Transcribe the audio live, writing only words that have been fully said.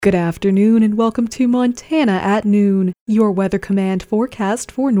Good afternoon and welcome to Montana at Noon. Your Weather Command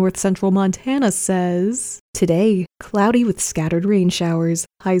forecast for north central Montana says, today, cloudy with scattered rain showers,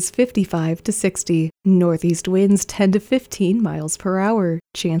 highs 55 to 60, northeast winds 10 to 15 miles per hour,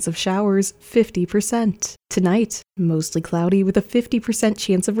 chance of showers 50%. Tonight, mostly cloudy with a 50%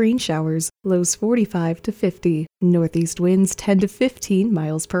 chance of rain showers, lows 45 to 50, northeast winds 10 to 15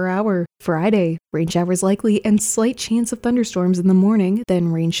 miles per hour. Friday, rain showers likely and slight chance of thunderstorms in the morning,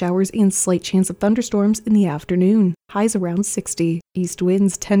 then rain showers and slight chance of thunderstorms in the afternoon. Highs around 60, east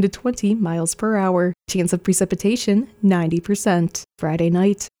winds 10 to 20 miles per hour, chance of precipitation 90%. Friday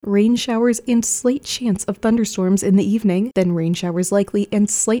night, rain showers and slight chance of thunderstorms in the evening, then rain showers likely and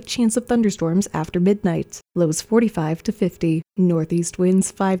slight chance of thunderstorms after midnight. Lows 45 to 50, northeast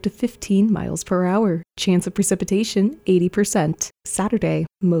winds 5 to 15 miles per hour, chance of precipitation 80%. Saturday,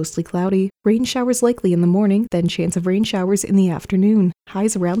 mostly cloudy, rain showers likely in the morning, then chance of rain showers in the afternoon.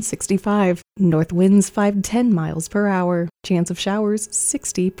 Highs around 65, north winds 5 to 10 miles per hour, chance of showers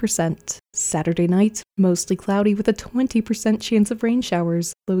 60%. Saturday night, mostly cloudy with a 20% chance of rain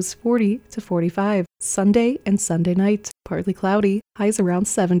showers, lows 40 to 45. Sunday and Sunday night, partly cloudy, highs around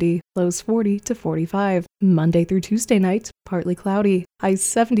 70, lows 40 to 45. Monday through Tuesday night, partly cloudy, highs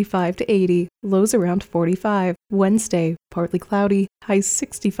 75 to 80, lows around 45. Wednesday, partly cloudy, highs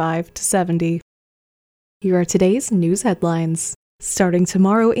 65 to 70. Here are today's news headlines. Starting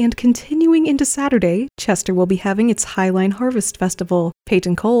tomorrow and continuing into Saturday, Chester will be having its Highline Harvest Festival.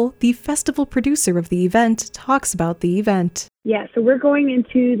 Peyton Cole, the festival producer of the event, talks about the event. Yeah, so we're going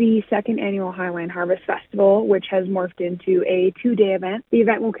into the second annual Highline Harvest Festival, which has morphed into a 2-day event. The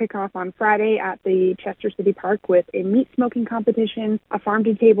event will kick off on Friday at the Chester City Park with a meat smoking competition, a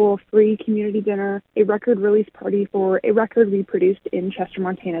farm-to-table free community dinner, a record release party for a record we produced in Chester,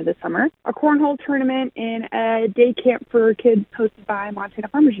 Montana this summer, a cornhole tournament, and a day camp for kids hosted by Montana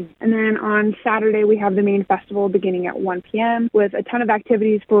Farmers Union. And then on Saturday, we have the main festival beginning at 1 p.m. with a ton of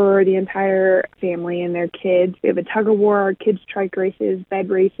activities for the entire family and their kids. We have a tug-of-war, kids trike races, bed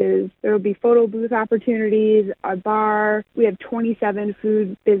races. There will be photo booth opportunities, a bar. We have 27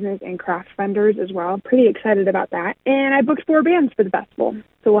 food, business, and craft vendors as well. Pretty excited about that. And I booked 4 bands for the festival,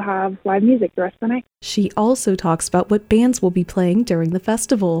 so we'll have live music the rest of the night. She also talks about what bands will be playing during the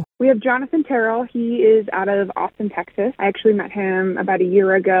festival. We have Jonathan Terrell. He is out of Austin, Texas. I actually met him about a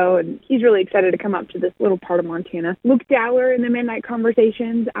year ago, and he's really excited to come up to this little part of Montana. Luke Dowler in the Midnight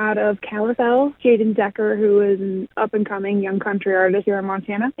Conversations out of Kalispell. Jaden Decker, who is an up-and-coming young country artist here in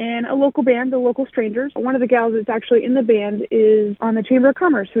Montana. And a local band, The Local Strangers. One of the gals that's actually in the band is on the Chamber of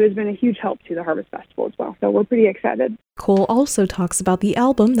Commerce, who has been a huge help to the Harvest Festival as well. So we're pretty excited. Cole also talks about the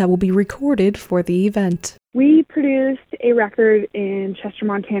album that will be recorded for the event. We produced a record in Chester,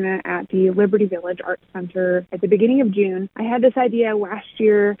 Montana at the Liberty Village Arts Center at the beginning of June. I had this idea last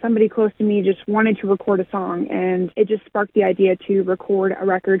year. Somebody close to me just wanted to record a song, and it just sparked the idea to record a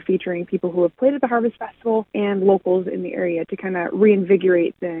record featuring people who have played at the Harvest Festival and locals in the area to kind of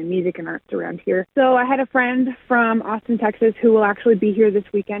reinvigorate the music and arts around here. So I had a friend from Austin, Texas, who will actually be here this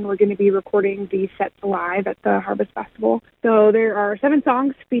weekend. We're going to be recording the sets live at the Harvest Festival. So there are 7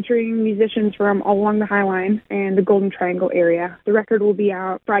 songs featuring musicians from all along the Highline and the Golden Triangle area. The record will be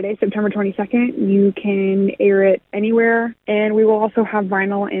out Friday, September 22nd. You can air it anywhere, and we will also have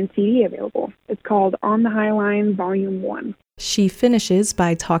vinyl and CD available. It's called On the Highline Volume 1. She finishes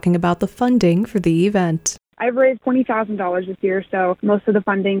by talking about the funding for the event. I've raised $20,000 this year, so most of the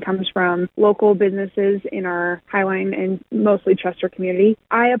funding comes from local businesses in our Highline and mostly Chester community.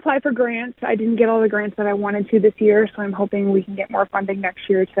 I applied for grants. I didn't get all the grants that I wanted to this year, so I'm hoping we can get more funding next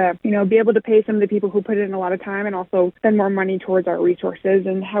year to, be able to pay some of the people who put in a lot of time and also spend more money towards our resources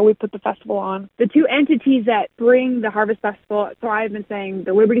and how we put the festival on. The 2 entities that bring the Harvest Festival, so I've been saying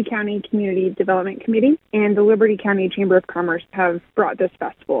the Liberty County Community Development Committee and the Liberty County Chamber of Commerce have brought this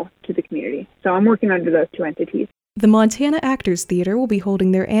festival to the community. So I'm working under those 2 entities. The Montana Actors Theater will be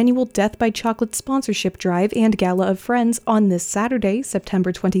holding their annual Death by Chocolate sponsorship drive and Gala of Friends on this Saturday,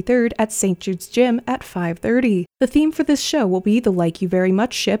 September 23rd at St. Jude's Gym at 5:30. The theme for this show will be the Like You Very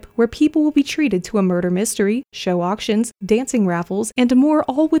Much ship, where people will be treated to a murder mystery, show auctions, dancing raffles, and more,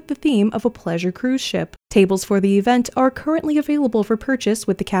 all with the theme of a pleasure cruise ship. Tables for the event are currently available for purchase,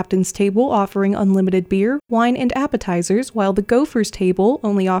 with the captain's table offering unlimited beer, wine, and appetizers, while the Gophers table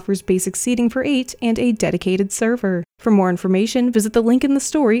only offers basic seating for 8 and a dedicated server. For more information, visit the link in the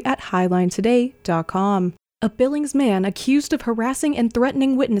story at highlinetoday.com. A Billings man accused of harassing and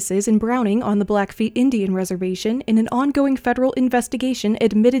threatening witnesses in Browning on the Blackfeet Indian Reservation in an ongoing federal investigation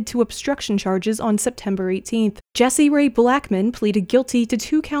admitted to obstruction charges on September 18th. Jesse Ray Blackman pleaded guilty to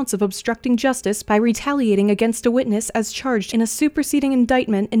 2 counts of obstructing justice by retaliating against a witness as charged in a superseding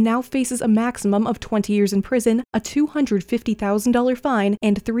indictment and now faces a maximum of 20 years in prison, a $250,000 fine,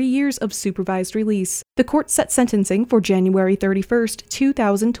 and 3 years of supervised release. The court set sentencing for January 31st,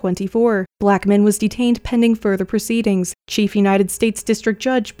 2024. Blackman was detained pending further proceedings. Chief United States District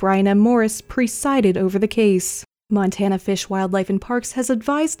Judge Brian M. Morris presided over the case. Montana Fish, Wildlife and Parks has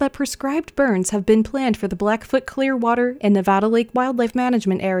advised that prescribed burns have been planned for the Blackfoot Clearwater and Nevada Lake wildlife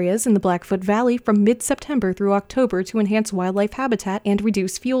management areas in the Blackfoot Valley from mid-September through October to enhance wildlife habitat and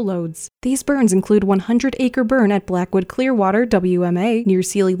reduce fuel loads. These burns include 100-acre burn at Blackwood Clearwater WMA near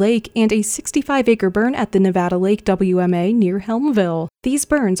Seeley Lake and a 65-acre burn at the Nevada Lake WMA near Helmville. These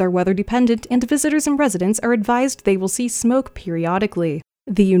burns are weather-dependent, and visitors and residents are advised they will see smoke periodically.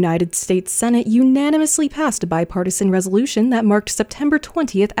 The United States Senate unanimously passed a bipartisan resolution that marked September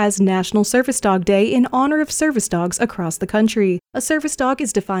 20th as National Service Dog Day in honor of service dogs across the country. A service dog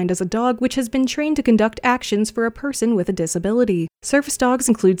is defined as a dog which has been trained to conduct actions for a person with a disability. Service dogs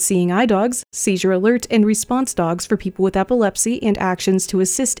include seeing eye dogs, seizure alert and response dogs for people with epilepsy, and actions to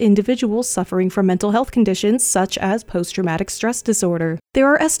assist individuals suffering from mental health conditions such as post-traumatic stress disorder. There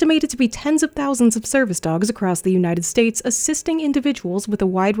are estimated to be tens of thousands of service dogs across the United States assisting individuals with a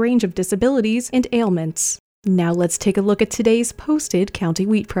wide range of disabilities and ailments. Now let's take a look at today's posted county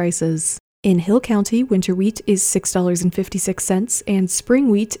wheat prices. In Hill County, winter wheat is $6.56 and spring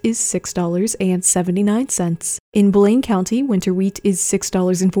wheat is $6.79. In Blaine County, winter wheat is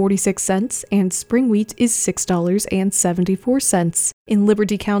 $6.46 and spring wheat is $6.74. In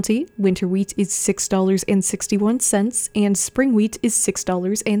Liberty County, winter wheat is $6.61 and spring wheat is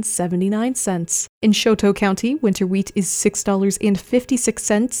 $6.79. In Choteau County, winter wheat is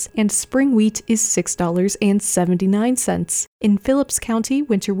 $6.56 and spring wheat is $6.79. In Phillips County,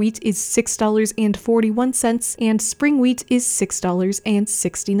 winter wheat is $6.41 and spring wheat is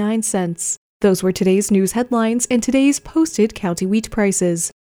 $6.69. Those were today's news headlines and today's posted county wheat prices.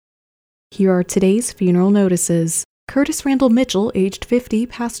 Here are today's funeral notices. Curtis Randall Mitchell, aged 50,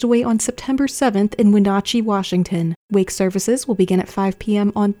 passed away on September 7th in Wenatchee, Washington. Wake services will begin at 5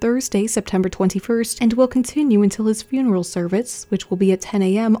 p.m. on Thursday, September 21st, and will continue until his funeral service, which will be at 10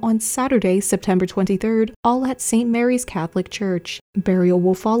 a.m. on Saturday, September 23rd, all at St. Mary's Catholic Church. Burial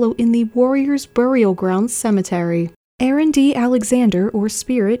will follow in the Warriors Burial Grounds Cemetery. Aaron D. Alexander, or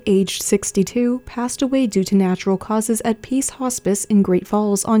Spirit, aged 62, passed away due to natural causes at Peace Hospice in Great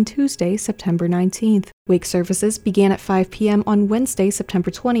Falls on Tuesday, September 19th. Wake services began at 5 p.m. on Wednesday, September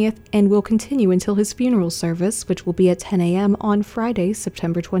 20th, and will continue until his funeral service, which will be at 10 a.m. on Friday,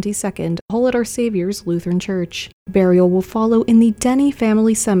 September 22nd, all at Our Savior's Lutheran Church. Burial will follow in the Denny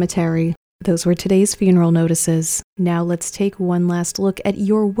Family Cemetery. Those were today's funeral notices. Now let's take one last look at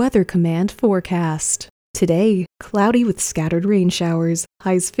your Weather Command forecast. Today, cloudy with scattered rain showers,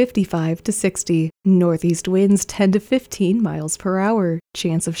 highs 55 to 60, northeast winds 10 to 15 miles per hour,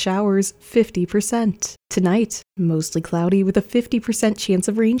 chance of showers 50%. Tonight, mostly cloudy with a 50% chance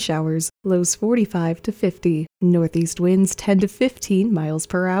of rain showers, lows 45 to 50, northeast winds 10 to 15 miles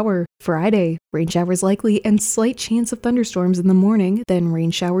per hour. Friday, rain showers likely and slight chance of thunderstorms in the morning, then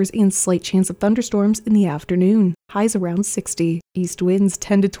rain showers and slight chance of thunderstorms in the afternoon. Highs around 60, east winds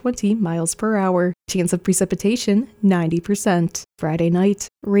 10 to 20 miles per hour, chance of precipitation 90%. Friday night,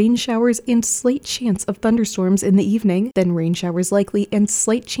 rain showers and slight chance of thunderstorms in the evening, then rain showers likely and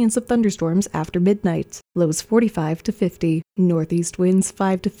slight chance of thunderstorms after midnight. Lows 45 to 50, northeast winds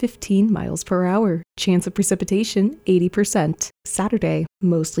 5 to 15 miles per hour, chance of precipitation 80%. Saturday,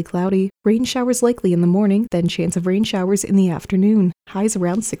 mostly cloudy, rain showers likely in the morning, then chance of rain showers in the afternoon. Highs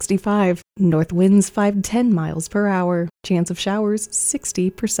around 65, north winds 5 to 10 miles per hour, chance of showers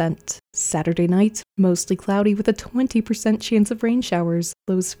 60%. Saturday night, mostly cloudy with a 20% chance of rain showers,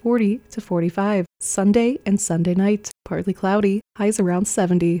 lows 40 to 45. Sunday and Sunday night, partly cloudy, highs around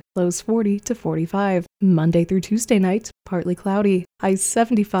 70, lows 40 to 45. Monday through Tuesday night, partly cloudy, highs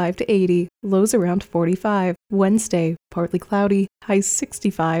 75 to 80, lows around 45. Wednesday, partly cloudy, highs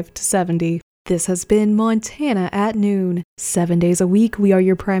 65 to 70. This has been Montana at Noon. 7 days a week, we are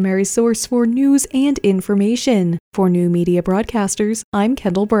your primary source for news and information. For New Media Broadcasters, I'm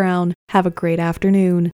Kendall Brown. Have a great afternoon.